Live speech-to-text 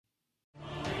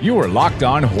You are Locked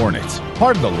On Hornets,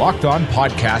 part of the Locked On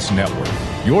Podcast Network.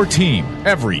 Your team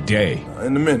every day.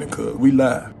 In a minute, cuz we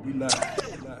live.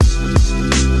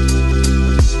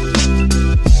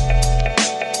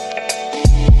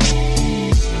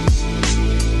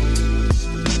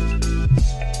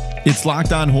 It's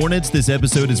Locked On Hornets. This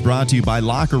episode is brought to you by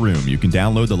Locker Room. You can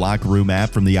download the Locker Room app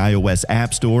from the iOS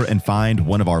App Store and find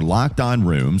one of our Locked On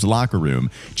rooms, Locker Room,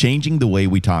 changing the way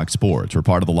we talk sports. We're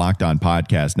part of the Locked On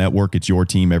Podcast Network. It's your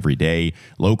team every day.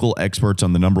 Local experts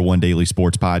on the #1 daily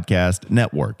sports podcast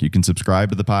network. You can subscribe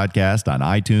to the podcast on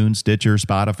iTunes, Stitcher,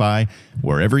 Spotify,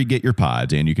 wherever you get your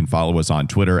pods. And you can follow us on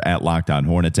Twitter at Locked On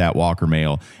Hornets, at Walker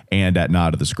Mail, and at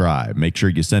Nod of the Scribe. Make sure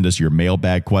you send us your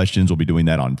mailbag questions. We'll be doing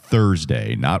that on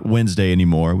Thursday, not Wednesday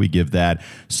anymore. We give that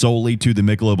solely to the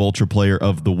Michelob Ultra Player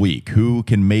of the Week, who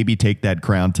can maybe take that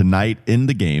crown tonight in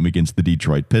the game against the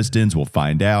Detroit Pistons. We'll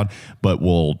find out, but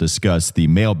we'll discuss the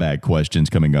mailbag questions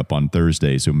coming up on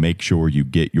Thursday, so make sure you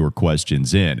get your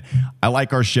questions in. I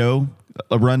like our show.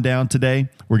 A rundown today.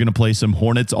 We're going to play some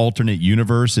Hornets alternate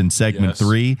universe in segment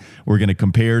 3. We're going to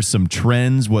compare some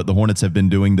trends, what the Hornets have been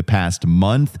doing the past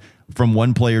month from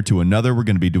one player to another. We're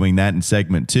going to be doing that in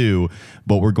segment 2,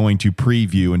 but we're going to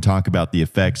preview and talk about the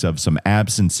effects of some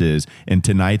absences in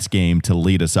tonight's game to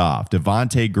lead us off.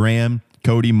 Devontae Graham,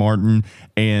 Cody Martin,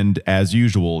 and as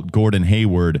usual, Gordon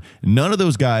Hayward. None of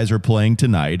those guys are playing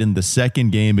tonight in the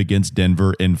second game against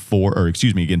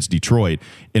against Detroit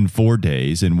in 4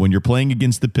 days. And when you're playing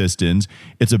against the Pistons,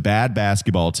 it's a bad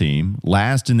basketball team,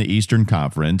 last in the Eastern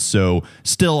Conference. So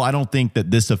still, I don't think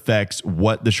that this affects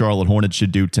what the Charlotte Hornets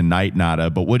should do tonight, Nada.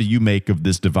 But what do you make of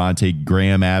this Devontae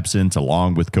Graham absence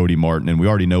along with Cody Martin? And we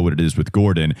already know what it is with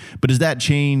Gordon. But does that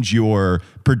change your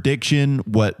prediction,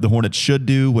 what the Hornets should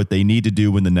do, what they need to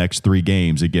do in the next 3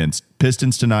 games against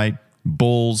Pistons tonight,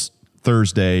 Bulls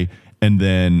Thursday, and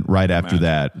then right after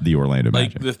that, the Orlando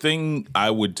Magic? The thing I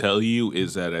would tell you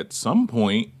is that at some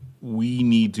point, we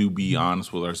need to be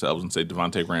honest with ourselves and say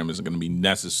Devontae Graham isn't going to be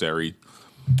necessary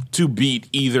to beat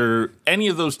either any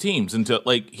of those teams until,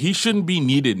 he shouldn't be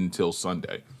needed until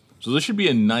Sunday. So this should be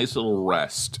a nice little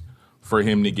rest for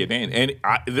him to get in. And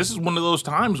this is one of those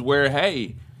times where,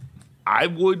 hey, I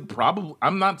would probably,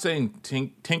 I'm not saying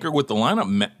tinker with the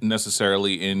lineup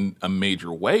necessarily in a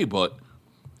major way, but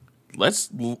let's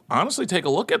honestly take a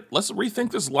look at, let's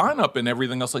rethink this lineup and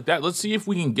everything else like that. Let's see if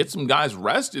we can get some guys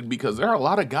rested, because there are a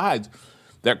lot of guys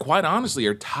that quite honestly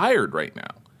are tired right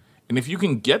now. And if you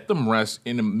can get them rest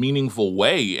in a meaningful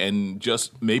way and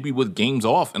just maybe with games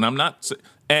off, and I'm not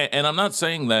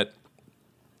saying that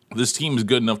this team is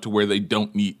good enough to where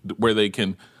where they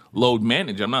can load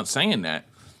manage. I'm not saying that.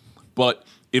 But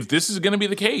if this is going to be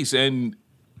the case, and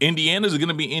Indiana's going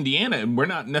to be Indiana, and we're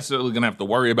not necessarily going to have to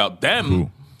worry about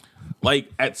them,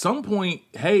 at some point,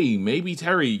 hey, maybe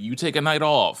Terry, you take a night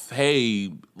off.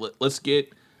 Hey, let's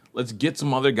get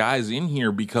some other guys in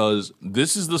here, because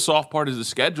this is the soft part of the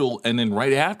schedule, and then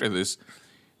right after this,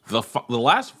 the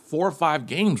last 4 or 5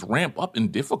 games ramp up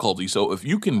in difficulty. So if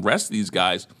you can rest these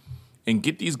guys and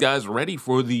get these guys ready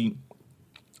for the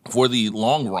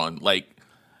long run,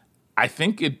 I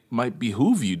think it might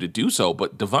behoove you to do so,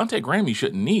 but Devontae Graham you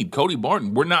shouldn't need. Cody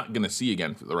Martin, we're not going to see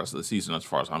again for the rest of the season as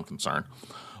far as I'm concerned.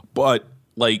 But,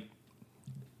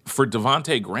 for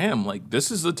Devontae Graham, this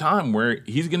is the time where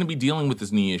he's going to be dealing with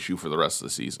this knee issue for the rest of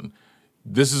the season.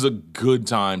 This is a good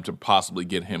time to possibly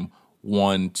get him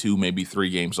 1, 2, maybe 3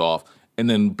 games off, and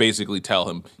then basically tell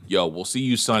him, yo, we'll see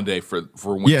you Sunday for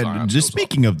when Yeah, just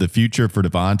speaking of the future for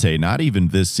Devontae, not even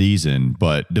this season,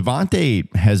 but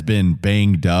Devontae has been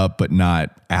banged up but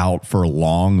not out for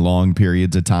long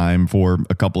periods of time for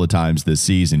a couple of times this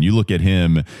season. You look at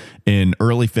him in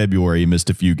early February, he missed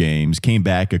a few games, came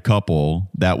back a couple.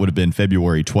 That would have been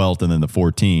February 12th and then the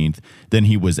 14th. Then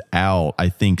he was out, I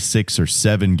think, 6 or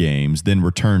 7 games, then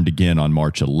returned again on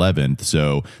March 11th.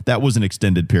 So that was an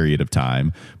extended period of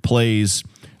time. Plays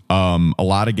a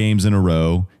lot of games in a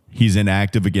row. He's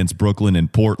inactive against Brooklyn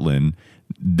and Portland.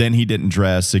 Then he didn't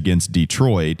dress against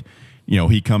Detroit.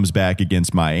 He comes back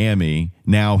against Miami.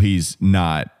 Now he's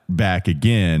not back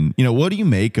again. What do you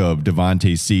make of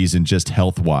Devontae's season just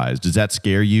health-wise? Does that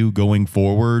scare you going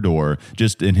forward or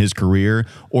just in his career?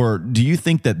 Or do you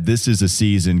think that this is a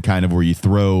season kind of where you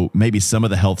throw maybe some of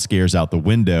the health scares out the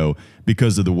window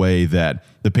because of the way that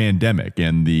the pandemic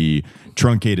and the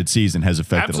truncated season has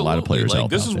affected a lot of players'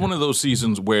 health? This is one of those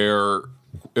seasons where,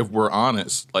 if we're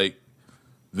honest,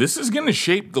 this is going to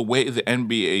shape the way the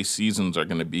NBA seasons are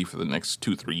going to be for the next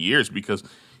 2-3 years, because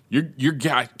you're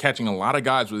catching a lot of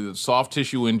guys with either soft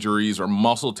tissue injuries or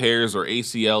muscle tears or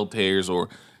ACL tears or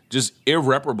just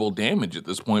irreparable damage at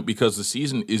this point, because the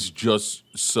season is just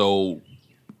so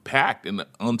packed and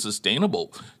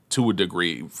unsustainable to a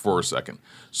degree for a second.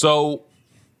 So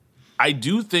I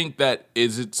do think that,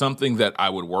 is it something that I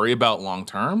would worry about long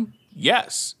term?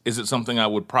 Yes. Is it something I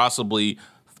would possibly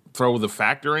throw the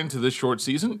factor into this short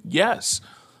season? Yes.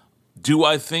 Do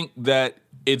I think that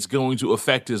it's going to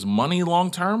affect his money long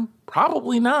term?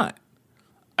 Probably not.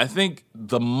 I think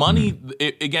the money,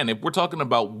 again, if we're talking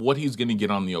about what he's going to get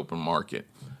on the open market,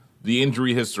 the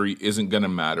injury history isn't going to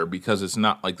matter, because it's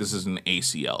not like this is an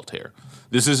ACL tear.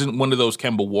 This isn't one of those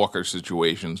Kemba Walker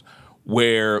situations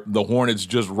where the Hornets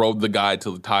just rode the guy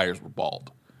till the tires were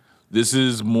bald. This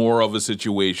is more of a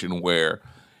situation where,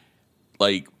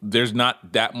 like, there's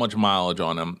not that much mileage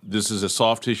on him. This is a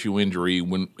soft tissue injury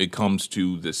when it comes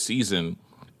to this season,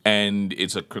 and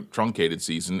it's a truncated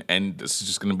season, and this is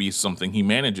just going to be something he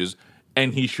manages,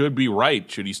 and he should be right.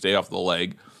 Should he stay off the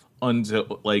leg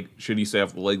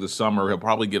this summer, he'll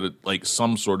probably get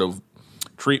some sort of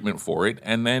treatment for it,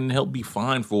 and then he'll be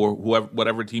fine for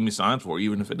whatever team he signs for,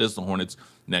 even if it is the Hornets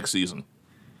next season.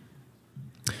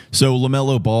 So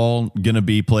LaMelo Ball going to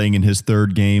be playing in his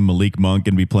third game. Malik Monk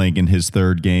going to be playing in his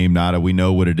third game. Nada, we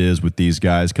know what it is with these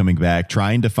guys coming back,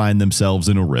 trying to find themselves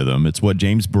in a rhythm. It's what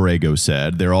James Borrego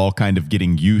said. They're all kind of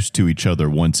getting used to each other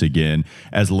once again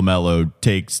as LaMelo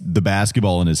takes the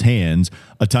basketball in his hands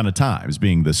a ton of times,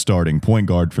 being the starting point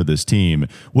guard for this team.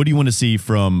 What do you want to see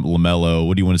from LaMelo?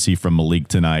 What do you want to see from Malik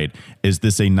tonight? Is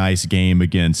this a nice game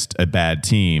against a bad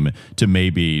team to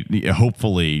maybe,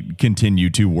 hopefully, continue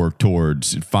to work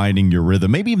towards finding your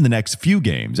rhythm, maybe even the next few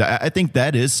games? I think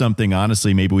that is something,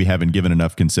 honestly, maybe we haven't given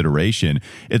enough consideration.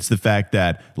 It's the fact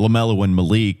that LaMelo and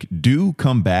Malik do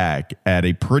come back at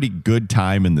a pretty good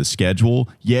time in the schedule.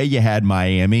 Yeah, you had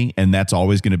Miami, and that's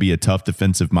always going to be a tough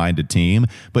defensive-minded team,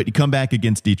 but you come back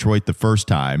against Detroit the first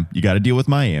time, you got to deal with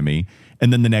Miami.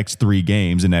 And then the next three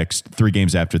games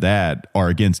after that are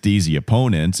against easy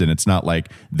opponents, and it's not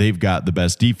like they've got the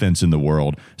best defense in the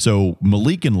world. So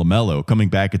Malik and LaMelo coming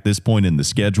back at this point in the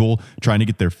schedule, trying to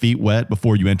get their feet wet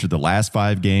before you enter the last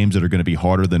 5 games that are going to be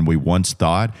harder than we once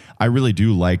thought. I really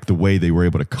do like the way they were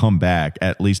able to come back,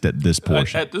 at least at this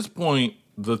portion. At this point,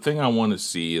 the thing I want to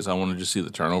see is I want to just see the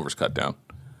turnovers cut down.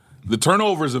 The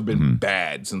turnovers have been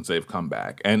bad since they've come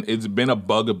back, and it's been a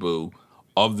bugaboo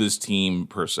of this team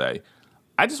per se.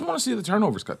 I just want to see the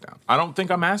turnovers cut down. I don't think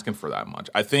I'm asking for that much.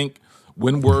 I think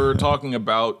when we're talking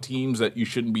about teams that you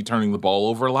shouldn't be turning the ball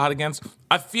over a lot against,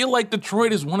 I feel like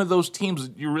Detroit is one of those teams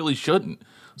that you really shouldn't.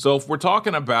 So if we're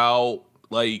talking about,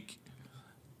 like,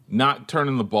 not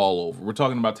turning the ball over, we're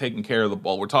talking about taking care of the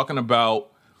ball, we're talking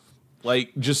about,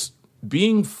 like, just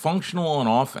being functional on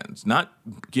offense, not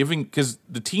giving, because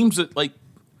the teams that, like,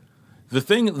 the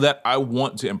thing that I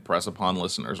want to impress upon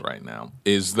listeners right now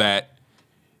is that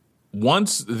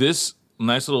once this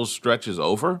nice little stretch is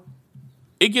over,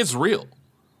 it gets real.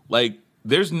 Like,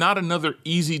 there's not another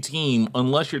easy team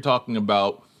unless you're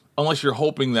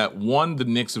hoping that, 1, the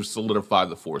Knicks have solidified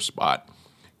the 4th spot,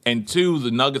 and 2,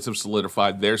 the Nuggets have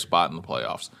solidified their spot in the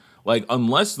playoffs. Like,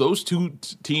 unless those two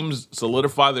teams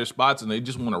solidify their spots and they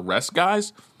just want to rest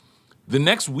guys, the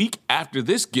next week after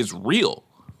this gets real.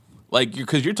 Like,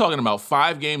 because you're talking about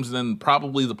 5 games and then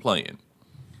probably the play-in.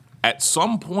 At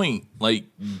some point, like,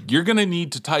 you're going to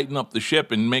need to tighten up the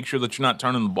ship and make sure that you're not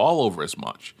turning the ball over as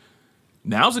much.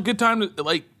 Now's a good time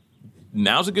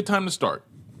to start.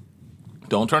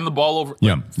 Don't turn the ball over.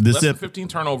 Yeah, less than 15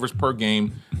 turnovers per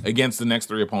game against the next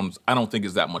 3 opponents, I don't think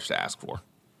is that much to ask for.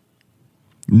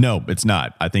 No, it's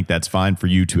not. I think that's fine for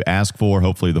you to ask for.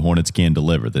 Hopefully the Hornets can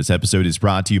deliver. This episode is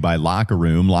brought to you by Locker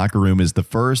Room. Locker Room is the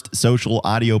first social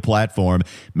audio platform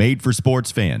made for sports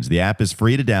fans. The app is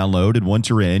free to download, and once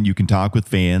you're in, you can talk with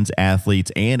fans, athletes,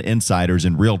 and insiders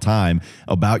in real time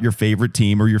about your favorite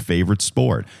team or your favorite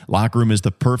sport. Locker Room is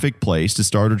the perfect place to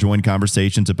start or join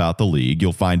conversations about the league.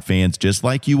 You'll find fans just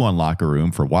like you on Locker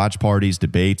Room for watch parties,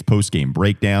 debates, post-game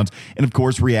breakdowns, and of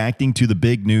course, reacting to the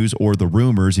big news or the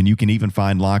rumors, and you can even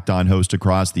find Locked On hosts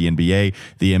across the NBA,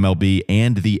 the MLB,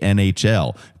 and the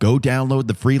NHL. Go download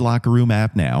the free Locker Room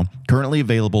app now, currently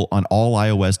available on all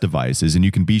iOS devices, and you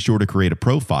can be sure to create a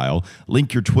profile,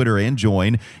 link your Twitter, and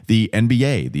join the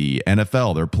NBA, the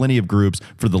NFL. There are plenty of groups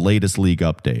for the latest league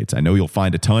updates. I know you'll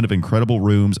find a ton of incredible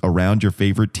rooms around your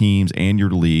favorite teams and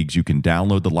your leagues. You can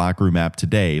download the Locker Room app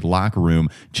today. Locker Room,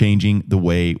 changing the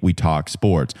way we talk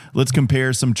sports. Let's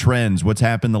compare some trends. What's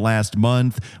happened the last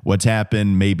month? What's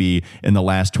happened maybe in the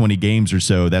last 20 games or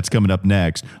so? That's coming up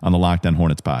next on the Locked On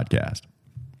Hornets podcast.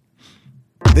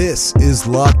 This is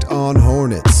Locked On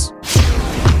Hornets.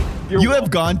 You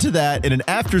have gone to that in an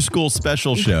after-school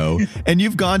special show, and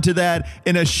you've gone to that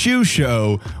in a shoe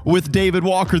show with David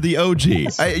Walker, the OG.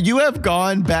 You have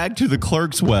gone back to the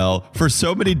Clerks well for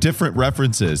so many different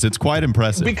references. It's quite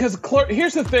impressive. Because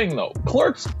here's the thing, though.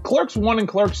 Clerks 1 and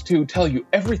Clerks 2 tell you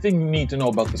everything you need to know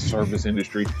about the service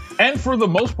industry, and for the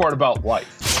most part about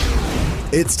life.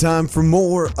 It's time for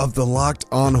more of the Locked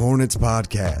On Hornets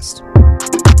podcast.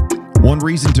 One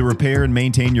reason to repair and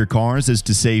maintain your cars is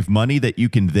to save money that you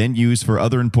can then use for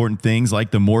other important things like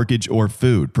the mortgage or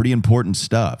food. Pretty important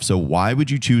stuff. So why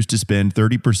would you choose to spend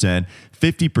 30%,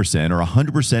 50%, or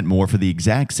 100% more for the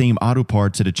exact same auto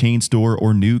parts at a chain store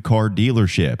or new car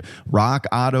dealership?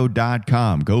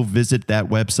 RockAuto.com. Go visit that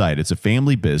website. It's a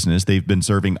family business. They've been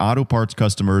serving auto parts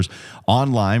customers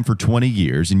online for 20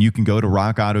 years, and you can go to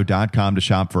RockAuto.com to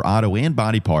shop for auto and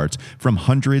body parts from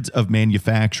hundreds of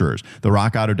manufacturers. The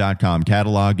RockAuto.com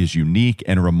catalog is unique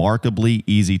and remarkably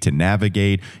easy to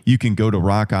navigate. You can go to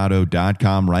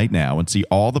rockauto.com right now and see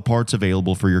all the parts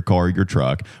available for your car or your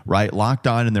truck, right? Locked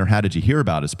On in their How Did You Hear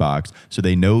About Us box, so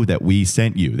they know that we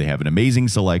sent you. They have an amazing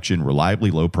selection,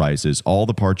 reliably low prices, all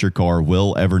the parts your car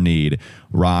will ever need.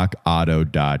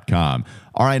 rockauto.com.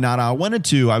 All right, Nada, I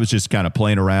was just kind of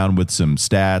playing around with some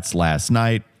stats last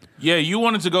night. Yeah, you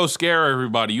wanted to go scare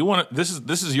everybody. This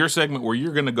is your segment where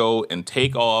you're going to go and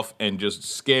take off and just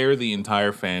scare the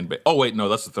entire fan base. Oh wait, no,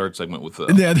 that's the third segment with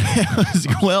the. Yeah,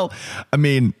 well, I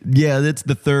mean, yeah, that's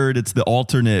the third. It's the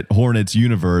alternate Hornets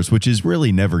universe, which is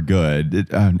really never good.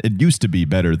 It used to be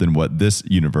better than what this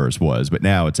universe was, but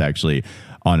now it's actually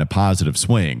on a positive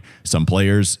swing. Some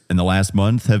players in the last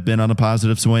month have been on a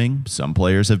positive swing. Some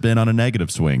players have been on a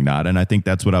negative swing, and I think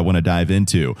that's what I want to dive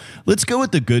into. Let's go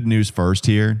with the good news first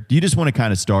here. Do you just want to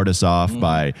kind of start us off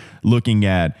by looking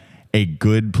at a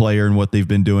good player and what they've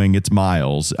been doing? It's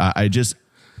Miles. I just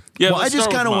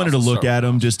kind of wanted to look at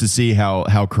them just to see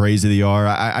how crazy they are.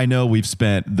 I know we've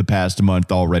spent the past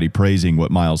month already praising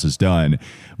what Miles has done,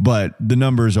 but the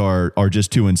numbers are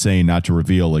just too insane not to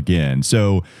reveal again.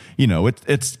 So,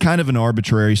 it's kind of an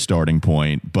arbitrary starting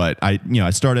point, but I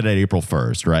started at April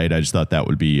 1st, right? I just thought that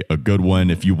would be a good one.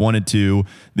 If you wanted to,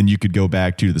 then you could go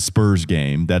back to the Spurs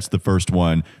game. That's the first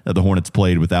one that the Hornets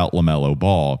played without LaMelo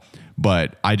Ball.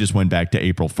 But I just went back to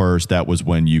April 1st. That was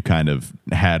when you kind of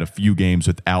had a few games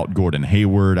without Gordon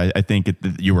Hayward. I think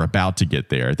you were about to get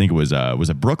there. I think it was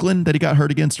it Brooklyn that he got hurt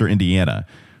against, or Indiana?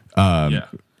 Yeah.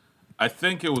 I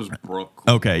think it was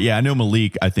Brooklyn. Okay, yeah, I know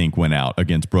Malik, I think, went out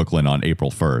against Brooklyn on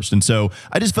April 1st. And so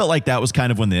I just felt like that was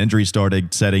kind of when the injury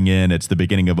started setting in. It's the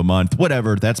beginning of a month.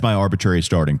 Whatever, that's my arbitrary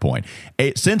starting point.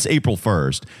 Since April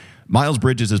 1st, Miles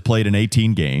Bridges has played in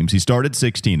 18 games. He started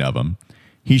 16 of them.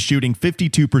 He's shooting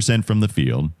 52% from the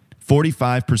field,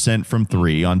 45% from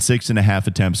three on 6.5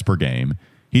 attempts per game.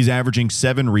 He's averaging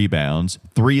 7 rebounds,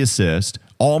 3 assists,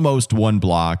 almost 1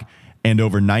 block, and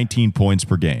over 19 points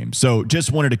per game. So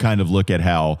just wanted to kind of look at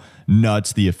how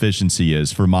nuts the efficiency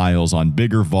is for Miles on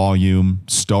bigger volume,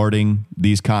 starting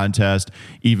these contests,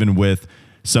 even with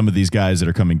some of these guys that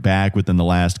are coming back within the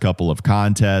last couple of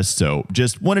contests. So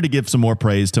just wanted to give some more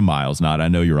praise to Miles. I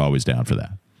know you're always down for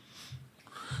that.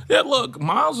 Yeah, look,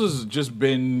 Miles has just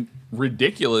been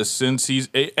ridiculous since he's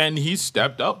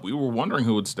stepped up. We were wondering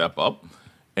who would step up,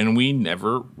 and we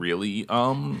never really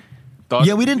thought.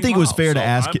 Yeah, we didn't think it was fair to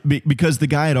ask because the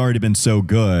guy had already been so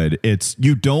good.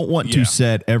 You don't want to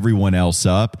set everyone else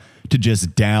up to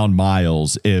just down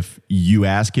Miles. If you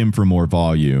ask him for more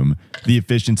volume, the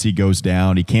efficiency goes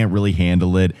down. He can't really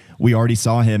handle it. We already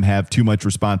saw him have too much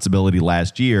responsibility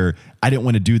last year. I didn't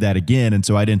want to do that again, and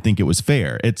so I didn't think it was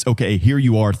fair. It's okay, here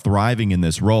you are thriving in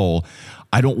this role.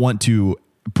 I don't want to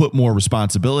put more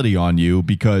responsibility on you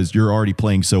because you're already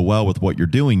playing so well with what you're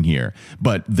doing here.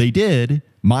 But they did.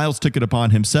 Miles took it upon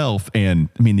himself, and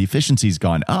I mean, the efficiency's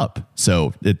gone up.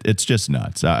 So it's just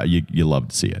nuts. You love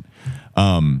to see it.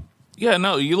 Yeah,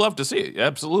 no, you love to see it.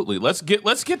 Absolutely. Let's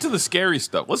get to the scary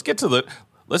stuff. Let's get to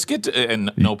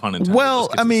and no pun intended. Well,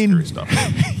 I mean,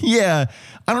 yeah,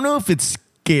 I don't know if it's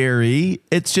scary.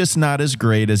 It's just not as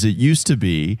great as it used to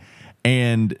be.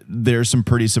 And there's some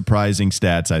pretty surprising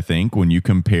stats, I think, when you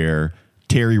compare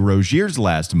Terry Rozier's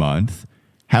last month,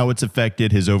 how it's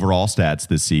affected his overall stats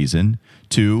this season,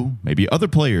 to maybe other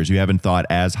players you haven't thought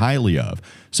as highly of.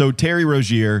 So Terry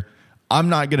Rozier, I'm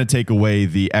not going to take away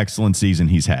the excellent season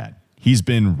he's had. He's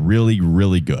been really,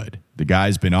 really good. The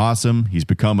guy's been awesome. He's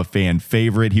become a fan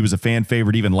favorite. He was a fan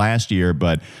favorite even last year,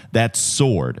 but that's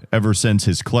soared ever since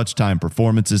his clutch time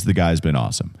performances. The guy's been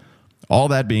awesome. All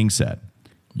that being said,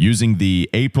 using the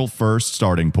April 1st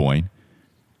starting point,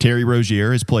 Terry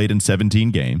Rozier has played in 17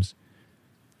 games,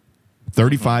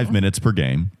 35 minutes per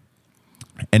game.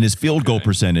 And his field goal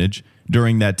percentage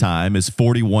during that time is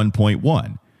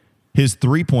 41.1. His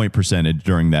 3-point percentage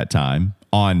during that time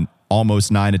on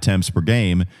almost 9 attempts per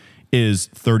game is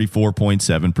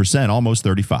 34.7%, almost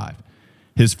 35.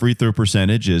 His free throw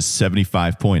percentage is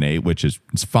 75.8, which is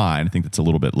fine. I think that's a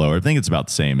little bit lower. I think it's about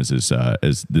the same as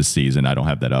as this season. I don't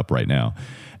have that up right now.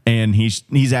 And he's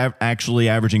actually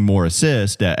averaging more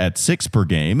assists at 6 per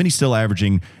game, and he's still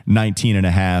averaging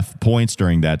 19.5 points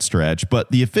during that stretch. But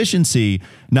the efficiency,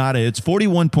 it's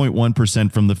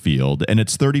 41.1% from the field, and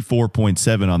it's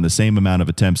 34.7 on the same amount of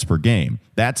attempts per game.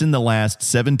 That's in the last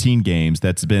 17 games.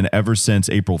 That's been ever since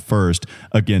April 1st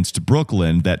against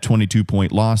Brooklyn, that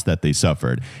 22-point loss that they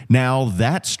suffered. Now,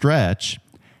 that stretch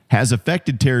has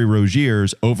affected Terry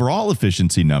Rozier's overall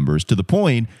efficiency numbers to the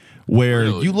point where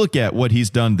you look at what he's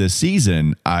done this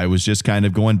season. I was just kind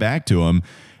of going back to him,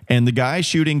 and the guy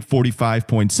shooting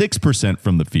 45.6%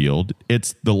 from the field.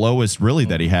 It's the lowest really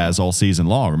that he has all season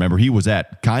long. Remember, he was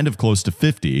at kind of close to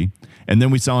 50, and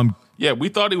then we saw him. Yeah, we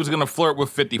thought he was going to flirt with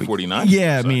 50-49.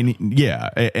 Yeah, I mean, yeah,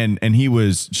 and he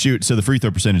was so the free throw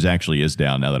percentage actually is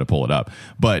down now that I pull it up.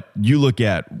 But you look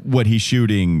at what he's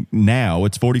shooting now,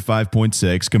 it's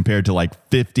 45.6 compared to like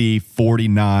 50,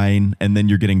 49, and then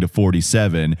you're getting to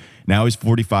 47. Now he's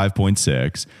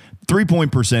 45.6.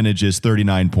 3-point percentage is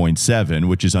 39.7,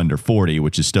 which is under 40,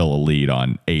 which is still a lead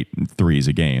on 8 threes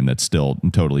a game. That's still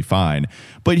totally fine.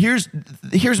 But here's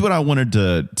what I wanted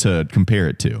to compare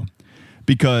it to.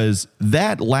 Because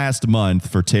that last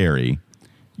month for Terry,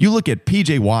 you look at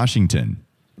PJ Washington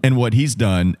and what he's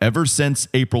done ever since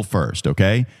April 1st,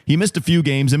 okay? He missed a few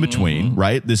games in between,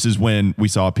 right? This is when we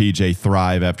saw PJ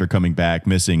thrive after coming back,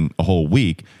 missing a whole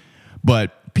week.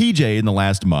 But PJ in the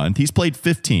last month, he's played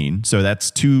 15, so that's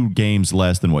 2 games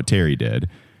less than what Terry did,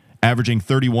 averaging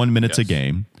 31 minutes a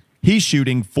game. He's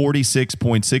shooting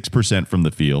 46.6% from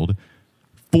the field,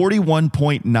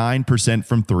 41.9%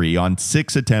 from 3 on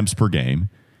 6 attempts per game.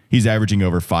 He's averaging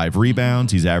over 5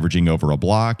 rebounds. He's averaging over a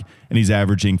block, and he's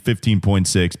averaging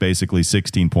 15.6, basically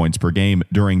 16 points per game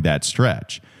during that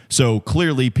stretch. So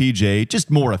clearly PJ just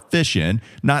more efficient,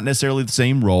 not necessarily the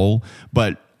same role,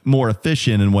 but more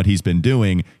efficient in what he's been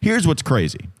doing. Here's what's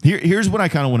crazy. Here's what I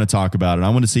kind of want to talk about, and I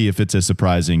want to see if it's as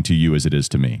surprising to you as it is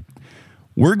to me.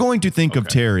 We're going to think of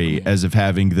Terry as of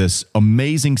having this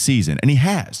amazing season, and he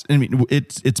has. I mean,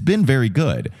 it's been very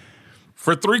good.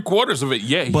 For 3/4 of it,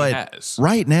 yeah, he has.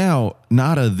 Right now,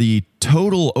 Nada, the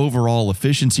total overall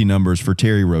efficiency numbers for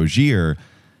Terry Rozier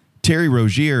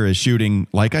is shooting,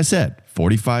 like I said,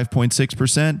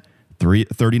 45.6%,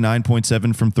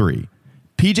 39.7 from 3.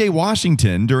 PJ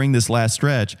Washington, during this last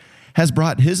stretch, has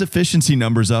brought his efficiency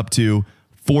numbers up to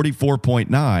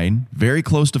 44.9, very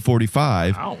close to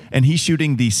 45, and he's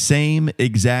shooting the same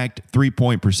exact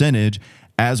 3-point percentage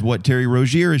as what Terry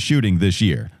Rozier is shooting this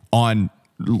year on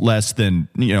less than,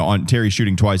 on Terry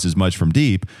shooting twice as much from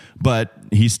deep, but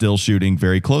he's still shooting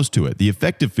very close to it. The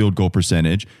effective field goal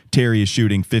percentage, Terry is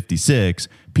shooting 56,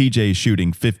 PJ is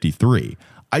shooting 53.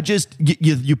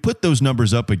 You put those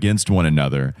numbers up against one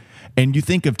another, and you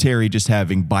think of Terry just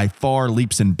having by far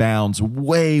leaps and bounds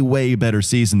way, way better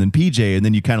season than PJ. And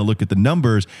then you kind of look at the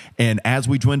numbers. And as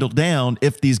we dwindle down,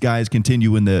 if these guys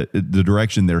continue in the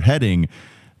direction they're heading,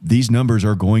 these numbers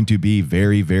are going to be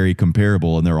very, very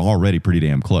comparable. And they're already pretty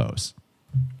damn close.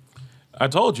 I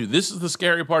told you, this is the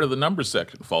scary part of the numbers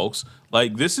section, folks.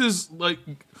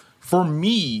 For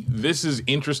me, this is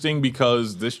interesting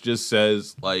because this just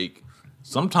says,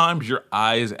 sometimes your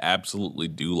eyes absolutely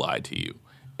do lie to you.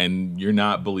 And you're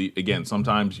not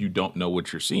sometimes you don't know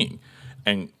what you're seeing.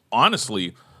 And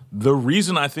honestly, the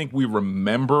reason I think we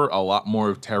remember a lot more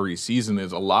of Terry's season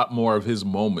is a lot more of his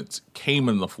moments came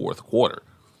in the fourth quarter.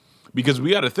 Because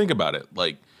we got to think about it.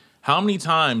 How many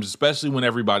times, especially when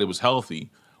everybody was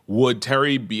healthy, would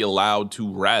Terry be allowed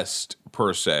to rest,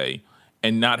 per se,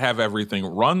 and not have everything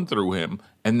run through him,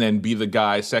 and then be the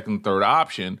guy second, third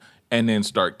option, and then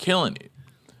start killing it?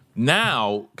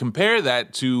 Now, compare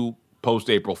that to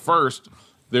post-April 1st,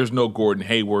 there's no Gordon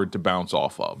Hayward to bounce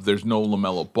off of. There's no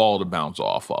LaMelo Ball to bounce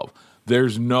off of.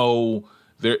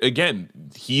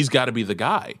 He's got to be the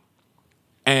guy.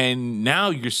 And now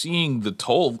you're seeing the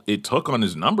toll it took on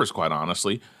his numbers, quite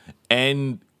honestly.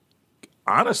 And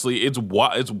honestly, it's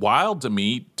wild to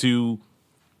me to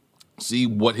see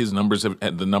what his numbers have,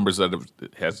 the numbers that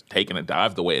has taken a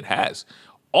dive the way it has.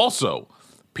 Also,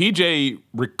 PJ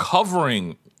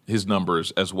recovering his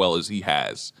numbers as well as he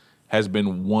has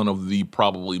been one of the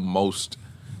probably most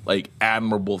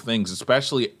admirable things,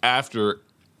 especially after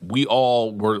we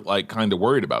all were kind of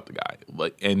worried about the guy.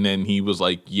 And then he was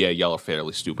yeah, y'all are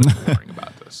fairly stupid for worrying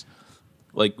about this.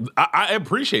 I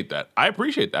appreciate that. I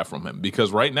appreciate that from him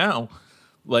because right now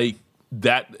Like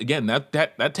that, again,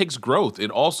 that takes growth.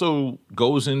 It also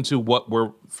goes into what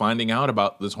we're finding out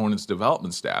about this Hornets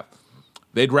development staff.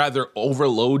 They'd rather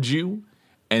overload you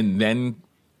and then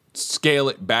scale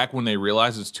it back when they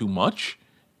realize it's too much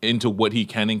into what he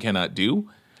can and cannot do,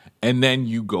 and then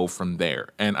you go from there.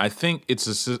 And I think it's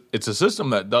a system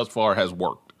that thus far has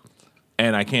worked,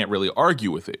 and I can't really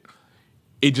argue with it.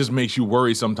 It just makes you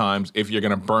worry sometimes if you're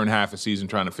going to burn half a season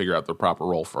trying to figure out the proper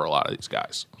role for a lot of these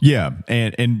guys. Yeah,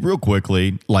 and real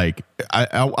quickly, like I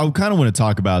kind of want to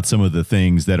talk about some of the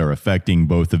things that are affecting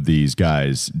both of these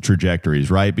guys'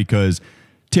 trajectories, right? Because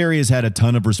Terry has had a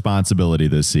ton of responsibility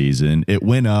this season. It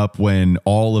went up when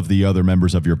all of the other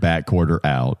members of your backcourt are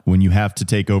out. When you have to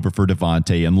take over for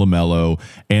Devontae and LaMelo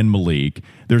and Malik,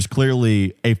 there's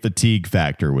clearly a fatigue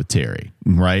factor with Terry,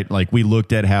 right? Like we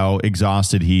looked at how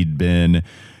exhausted he'd been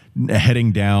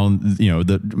heading down,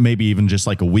 maybe even just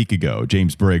like a week ago.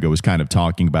 James Borrego was kind of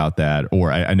talking about that,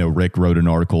 or I know Rick wrote an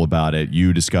article about it.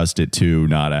 You discussed it too,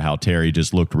 Nada, how Terry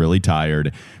just looked really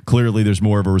tired. Clearly, there's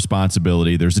more of a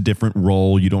responsibility. There's a different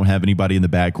role. You don't have anybody in the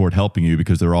backcourt helping you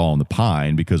because they're all on the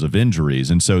pine because of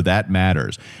injuries, and so that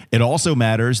matters. It also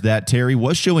matters that Terry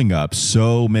was showing up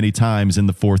so many times in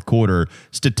the fourth quarter,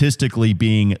 statistically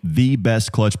being the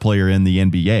best clutch player in the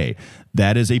NBA.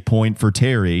 That is a point for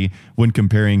Terry when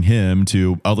comparing him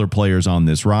to other players on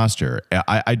this roster.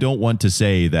 I don't want to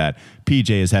say that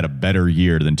PJ has had a better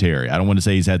year than Terry. I don't want to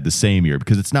say he's had the same year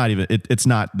because it's not even it's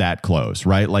not that close,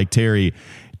 right? Like Terry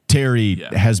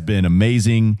has been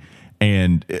amazing,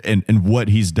 and what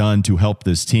he's done to help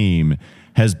this team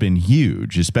has been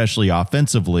huge, especially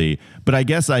offensively. But I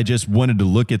guess I just wanted to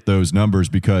look at those numbers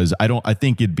because I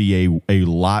think it'd be a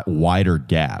lot wider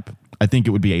gap. I think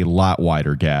it would be a lot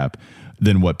wider gap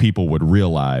than what people would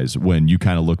realize when you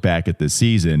kind of look back at this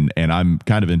season. And I'm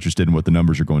kind of interested in what the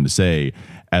numbers are going to say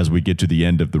as we get to the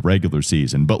end of the regular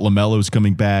season. But LaMelo's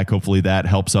coming back. Hopefully that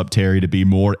helps up Terry to be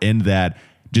more in that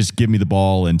just give me the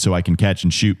ball and so I can catch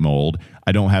and shoot mold.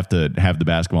 I don't have to have the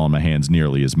basketball in my hands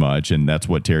nearly as much, and that's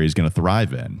what Terry's going to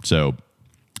thrive in. So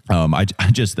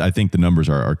I think the numbers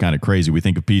are kind of crazy. We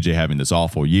think of PJ having this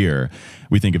awful year.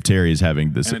 We think of Terry as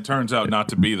having this, and it turns out not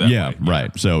to be that. Yeah, way.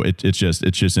 Right. So it's just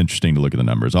interesting to look at the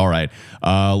numbers. All right,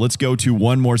 let's go to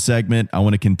one more segment. I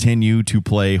want to continue to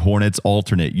play Hornets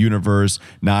alternate universe.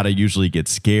 Nada usually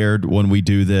gets scared when we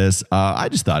do this. I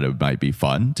just thought it might be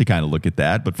fun to kind of look at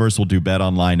that. But first, we'll do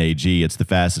BetOnline AG. It's the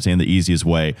fastest and the easiest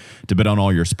way to bet on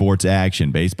all your sports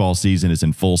action. Baseball season is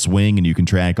in full swing, and you can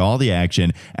track all the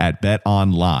action at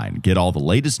BetOnline. Get all the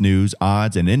latest news,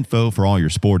 odds, and info for all your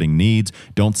sporting needs.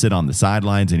 Don't sit on the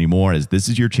sidelines anymore, as this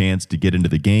is your chance to get into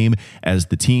the game as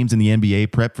the teams in the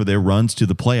NBA prep for their runs to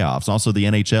the playoffs, also the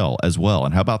NHL as well.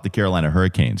 And how about the Carolina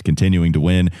Hurricanes continuing to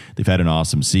win? They've had an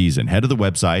awesome season. Head to the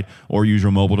website or use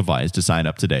your mobile device to sign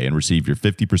up today and receive your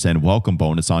 50% welcome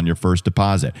bonus on your first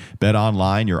deposit.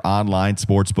 BetOnline, your online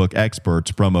sportsbook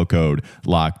experts. Promo code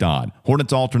Locked On.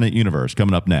 Hornets alternate universe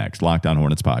coming up next. Locked On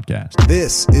Hornets podcast.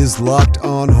 This is Locked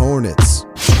On Hornets.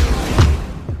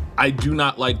 I do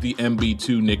not like the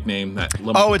MB2 nickname that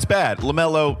Oh, it's bad.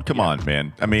 LaMelo, come on,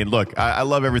 man. I mean, look, I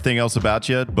love everything else about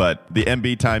you, but the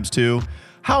MB times 2,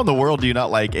 how in the world do you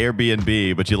not like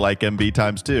Airbnb, but you like MB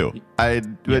times 2?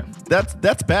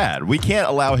 That's bad. We can't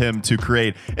allow him to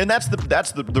create, and that's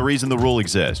the reason the rule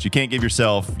exists. You can't give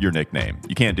yourself your nickname.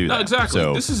 You can't do that. No, exactly.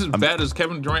 So, this is as bad as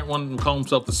Kevin Durant wanted to call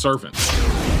himself the servant.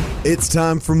 It's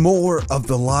time for more of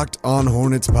the Locked On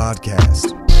Hornets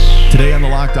podcast. Today on the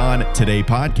Locked On Today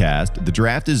podcast, the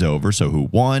draft is over, so who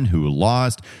won, who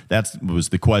lost? That was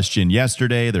the question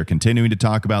yesterday. They're continuing to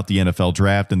talk about the NFL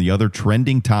draft and the other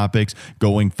trending topics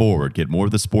going forward. Get more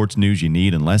of the sports news you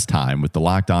need in less time with the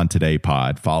Locked On Today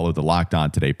pod. Follow the Locked On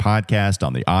Today podcast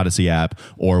on the Odyssey app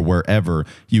or wherever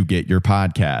you get your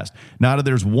podcast. Now,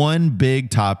 there's one big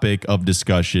topic of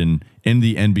discussion in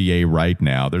the NBA right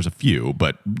now. There's a few,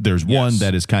 but there's one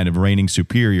that is kind of reigning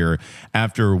superior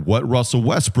after what Russell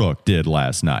Westbrook did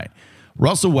last night.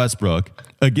 Russell Westbrook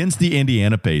against the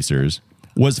Indiana Pacers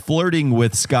was flirting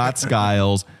with Scott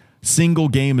Skiles' single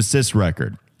game assist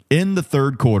record. In the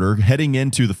third quarter, heading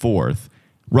into the fourth,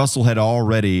 Russell had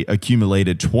already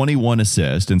accumulated 21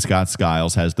 assists, and Scott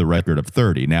Skiles has the record of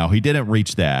 30. Now, he didn't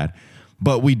reach that,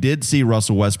 but we did see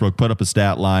Russell Westbrook put up a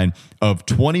stat line of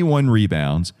 21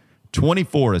 rebounds,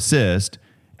 24 assists,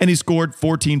 and he scored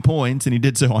 14 points, and he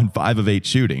did so on 5 of 8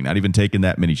 shooting, not even taking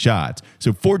that many shots.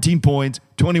 So 14 points,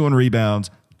 21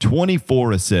 rebounds,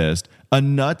 24 assists, a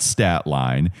nuts stat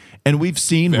line. And we've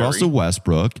seen Russell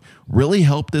Westbrook really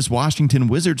help this Washington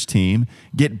Wizards team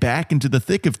get back into the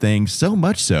thick of things, so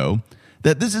much so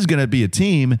that this is going to be a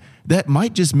team that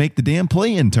might just make the damn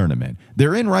play-in tournament.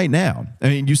 They're in right now. I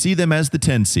mean, you see them as the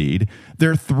 10 seed.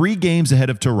 They're 3 games ahead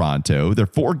of Toronto. They're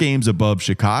 4 games above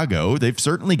Chicago. They've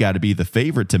certainly got to be the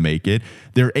favorite to make it.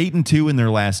 They're 8-2 in their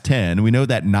last 10. We know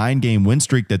that 9-game win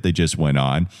streak that they just went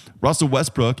on. Russell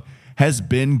Westbrook has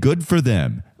been good for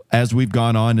them as we've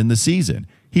gone on in the season.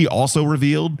 He also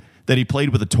revealed that he played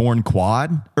with a torn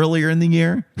quad earlier in the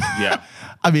year. Yeah.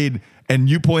 I mean, and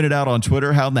you pointed out on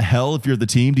Twitter, how in the hell, if you're the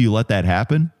team, do you let that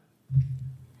happen?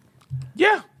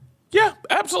 Yeah,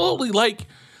 absolutely. Like,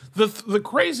 the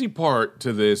crazy part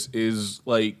to this is,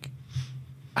 like,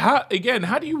 how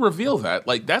do you reveal that?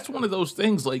 Like, that's one of those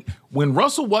things, like, when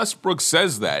Russell Westbrook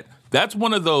says that, that's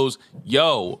one of those,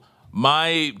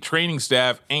 my training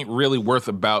staff isn't worth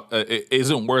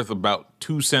about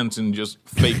 2 cents in just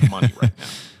fake money right now.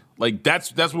 Like,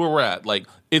 that's where we're at. Like,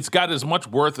 it's got as much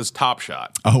worth as Top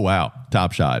Shot. Oh, wow.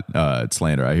 Top Shot.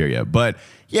 Slander. I hear you. But,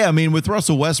 yeah, I mean, with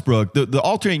Russell Westbrook, the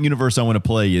alternate universe I want to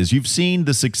play is you've seen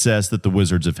the success that the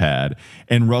Wizards have had,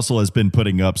 and Russell has been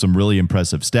putting up some really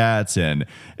impressive stats, and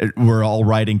we're all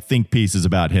writing think pieces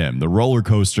about him, the roller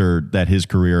coaster that his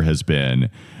career has been.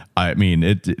 I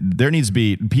mean, there needs to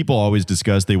be, people always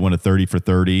discuss they won a 30 for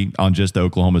 30 on just the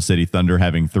Oklahoma City Thunder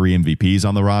having 3 MVPs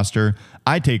on the roster.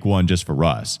 I take one just for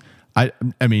Russ. I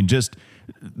mean, just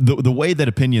the way that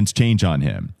opinions change on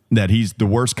him, that he's the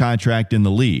worst contract in the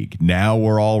league. Now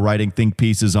we're all writing think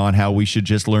pieces on how we should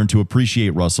just learn to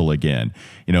appreciate Russell again.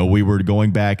 You know, we were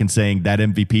going back and saying that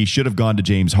MVP should have gone to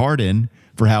James Harden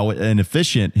for how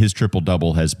inefficient his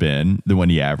triple-double has been when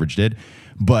he averaged it.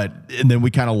 And then we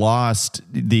kind of lost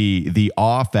the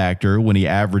awe factor when he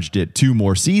averaged it 2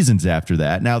 more seasons after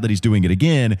that. Now that he's doing it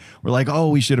again, we're like, oh,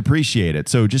 we should appreciate it.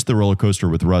 So just the roller coaster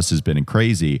with Russ has been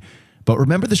crazy. But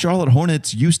remember, the Charlotte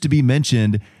Hornets used to be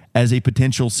mentioned as a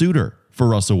potential suitor for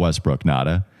Russell Westbrook,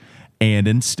 Nada. And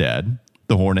instead,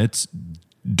 the Hornets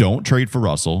don't trade for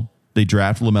Russell. They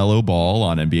draft LaMelo Ball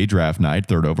on NBA draft night,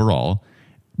 3rd overall.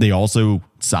 They also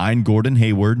signed Gordon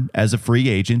Hayward as a free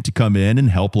agent to come in and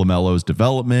help LaMelo's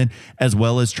development, as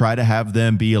well as try to have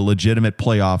them be a legitimate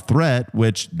playoff threat,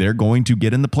 which they're going to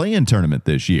get in the play-in tournament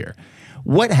this year.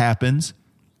 What happens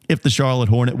if the Charlotte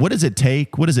Hornets, what does it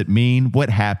take? What does it mean? What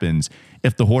happens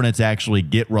if the Hornets actually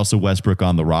get Russell Westbrook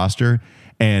on the roster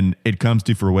and it comes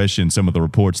to fruition, some of the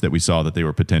reports that we saw that they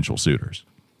were potential suitors?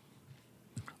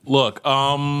 Look,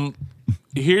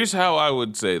 here's how I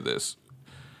would say this.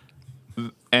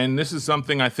 And this is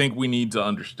something I think we need to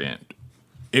understand.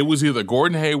 It was either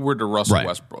Gordon Hayward or Russell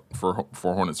Westbrook for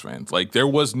Hornets fans. Like, there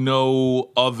was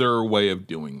no other way of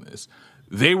doing this.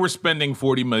 They were spending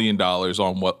 $40 million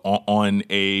on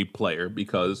a player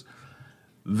because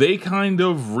they kind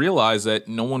of realized that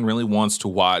no one really wants to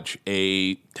watch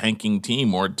a tanking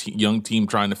team or young team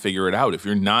trying to figure it out. If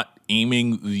you're not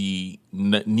aiming the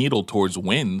needle towards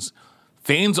wins,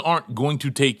 fans aren't going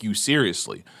to take you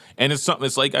seriously. And it's something.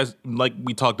 It's like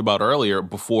we talked about earlier.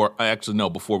 Before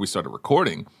we started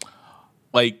recording,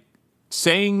 like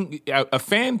saying a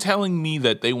fan telling me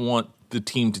that they want the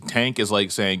team to tank is like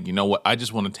saying, you know what, I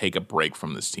just want to take a break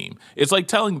from this team. It's like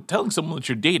telling someone that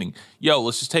you're dating, yo,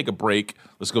 let's just take a break.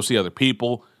 Let's go see other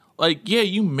people. Like, yeah,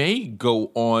 you may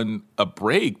go on a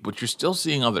break, but you're still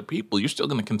seeing other people. You're still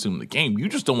going to consume the game. You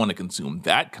just don't want to consume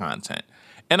that content.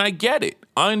 And I get it.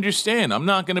 I understand. I'm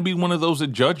not going to be one of those that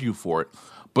judge you for it.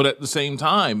 But at the same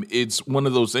time, it's one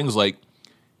of those things like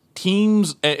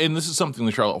teams, and this is something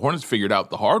the Charlotte Hornets figured out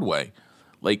the hard way.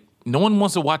 Like, no one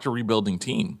wants to watch a rebuilding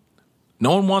team.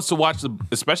 No one wants to watch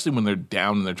especially when they're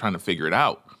down and they're trying to figure it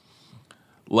out.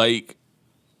 Like,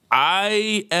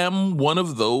 I am one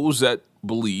of those that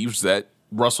believes that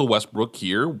Russell Westbrook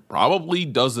here probably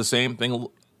does the same thing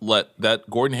that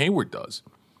Gordon Hayward does.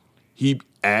 He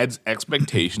adds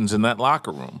expectations in that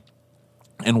locker room.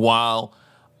 And while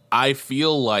I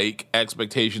feel like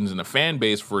expectations in a fan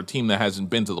base for a team that hasn't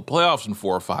been to the playoffs in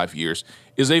 4 or 5 years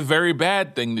is a very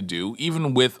bad thing to do,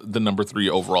 even with the number 3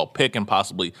 overall pick and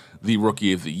possibly the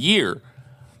rookie of the year.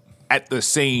 At the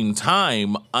same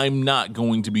time, I'm not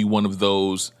going to be one of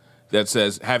those that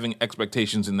says having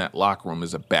expectations in that locker room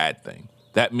is a bad thing.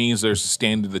 That means there's a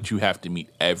standard that you have to meet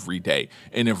every day.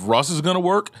 And if Russ is going to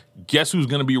work, guess who's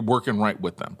going to be working right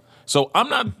with them? So I'm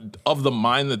not of the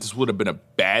mind that this would have been a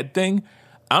bad thing.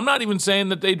 I'm not even saying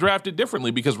that they drafted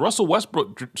differently because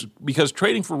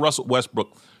trading for Russell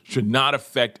Westbrook should not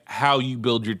affect how you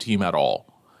build your team at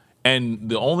all. And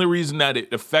the only reason that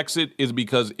it affects it is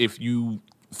because if you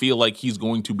feel like he's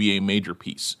going to be a major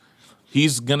piece,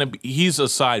 he's a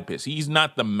side piece. He's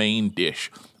not the main dish.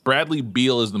 Bradley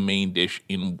Beal is the main dish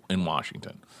in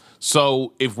Washington.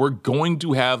 So if we're going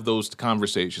to have those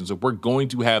conversations, if we're going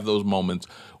to have those moments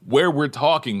where we're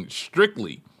talking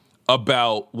strictly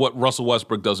about what Russell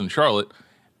Westbrook does in Charlotte,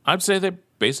 I'd say they're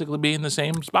basically be in the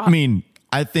same spot. I mean,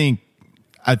 I think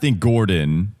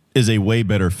Gordon is a way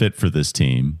better fit for this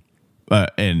team.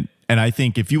 And I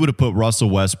think if you would have put Russell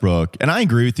Westbrook, and I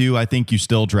agree with you, I think you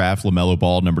still draft LaMelo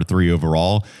Ball number 3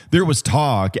 overall. There was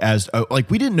talk as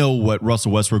we didn't know what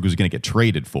Russell Westbrook was going to get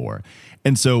traded for.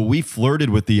 And so we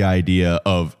flirted with the idea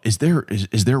of, is there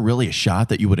really a shot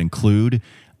that you would include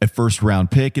a first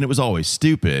round pick? And it was always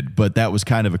stupid, but that was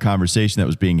kind of a conversation that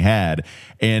was being had.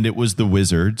 And it was the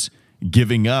Wizards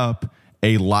giving up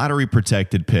a lottery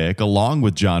protected pick along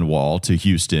with John Wall to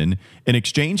Houston in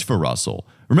exchange for Russell.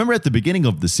 Remember at the beginning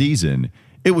of the season,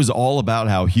 it was all about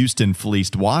how Houston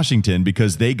fleeced Washington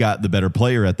because they got the better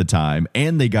player at the time,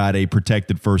 and they got a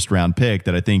protected first-round pick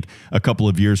that I think a couple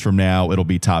of years from now it'll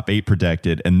be top 8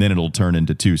 protected, and then it'll turn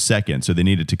into 2 seconds. So they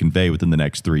needed to convey within the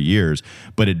next 3 years.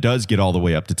 But it does get all the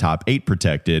way up to top 8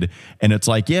 protected, and it's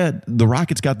like, yeah, the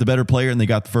Rockets got the better player and they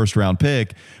got the first-round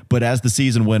pick. But as the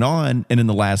season went on, and in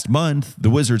the last month, the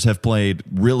Wizards have played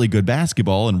really good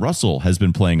basketball, and Russell has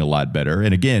been playing a lot better.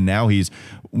 And again, now he's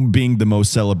being the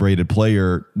most celebrated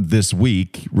player this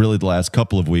week, really the last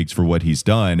couple of weeks for what he's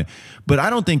done. But I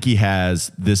don't think he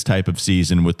has this type of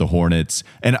season with the Hornets.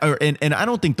 And I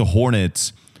don't think the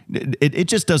Hornets, it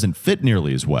just doesn't fit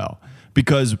nearly as well,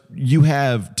 because you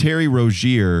have Terry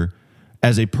Rozier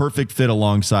as a perfect fit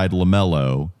alongside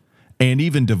LaMelo, and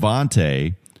even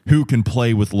Devontae, who can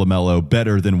play with LaMelo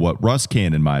better than what Russ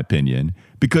can, in my opinion,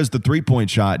 because the three-point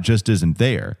shot just isn't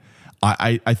there.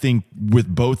 I think with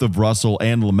both of Russell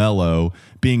and LaMelo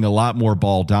being a lot more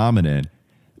ball dominant,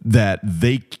 that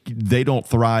they don't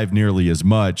thrive nearly as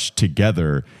much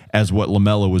together as what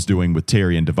LaMelo was doing with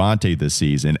Terry and Devontae this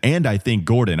season. And I think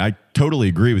Gordon, I totally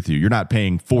agree with you. You're not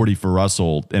paying 40 for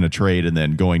Russell in a trade and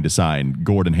then going to sign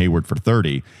Gordon Hayward for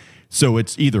 30. So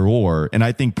it's either or. And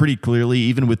I think pretty clearly,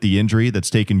 even with the injury that's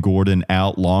taken Gordon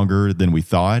out longer than we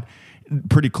thought,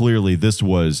 pretty clearly this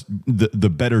was the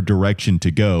better direction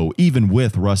to go, even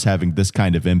with Russ having this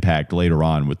kind of impact later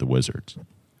on with the Wizards.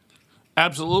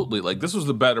 Absolutely. Like, this is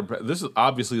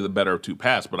obviously the better of two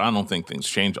paths, but I don't think things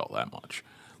change all that much.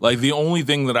 Like, the only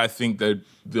thing that I think that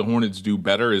the Hornets do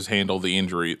better is handle the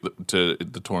injury to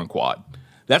the torn quad.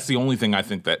 That's the only thing I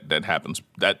think that happens,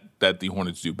 that the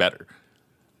Hornets do better.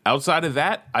 Outside of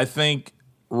that, I think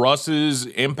Russ's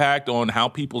impact on how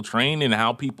people train and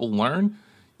how people learn,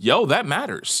 that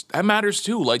matters. That matters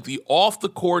too. Like, the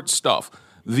off-the-court stuff,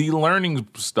 the learning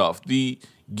stuff, the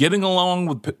getting along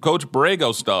with Coach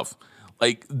Borrego stuff,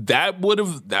 like, that would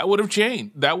have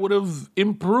changed. That would have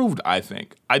improved, I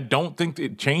think. I don't think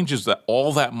it changes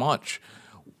all that much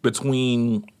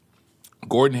between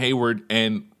Gordon Hayward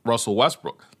and Russell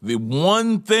Westbrook. The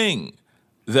one thing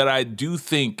that I do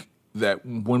think that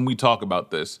when we talk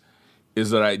about this is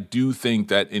that I do think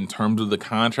that in terms of the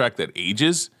contract that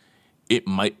ages, it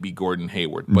might be Gordon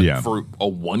Hayward. But for a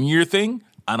 1-year thing,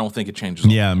 I don't think it changes.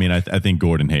 Yeah, I mean, I think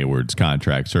Gordon Hayward's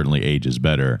contract certainly ages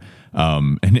better.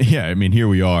 Here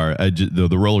we are,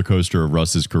 the roller coaster of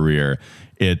Russ's career.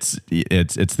 It's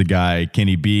the guy. Can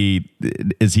he be?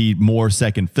 Is he more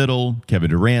second fiddle? Kevin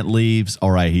Durant leaves.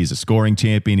 All right, he's a scoring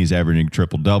champion. He's averaging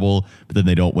triple-double, but then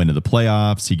they don't win to the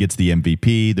playoffs. He gets the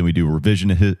MVP. Then we do revision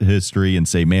history and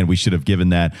say, man, we should have given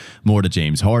that more to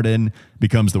James Harden.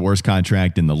 Becomes the worst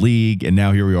contract in the league. And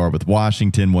now here we are with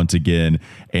Washington once again.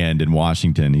 And in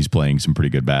Washington, he's playing some pretty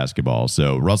good basketball.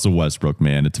 So Russell Westbrook,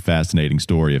 man, it's a fascinating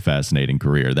story, a fascinating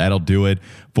career. That'll do it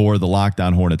for the Locked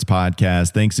On Hornets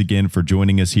podcast. Thanks again for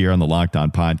joining us here on the Locked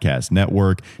On Podcast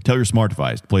Network. Tell your smart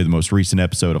device to play the most recent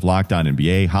episode of Locked On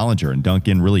NBA, Hollinger and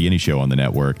Duncan, really any show on the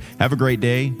network. Have a great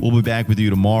day. We'll be back with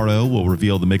you tomorrow. We'll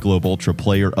reveal the Michelob Ultra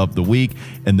Player of the Week,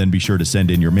 and then be sure to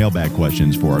send in your mailbag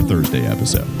questions for our Thursday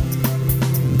episode.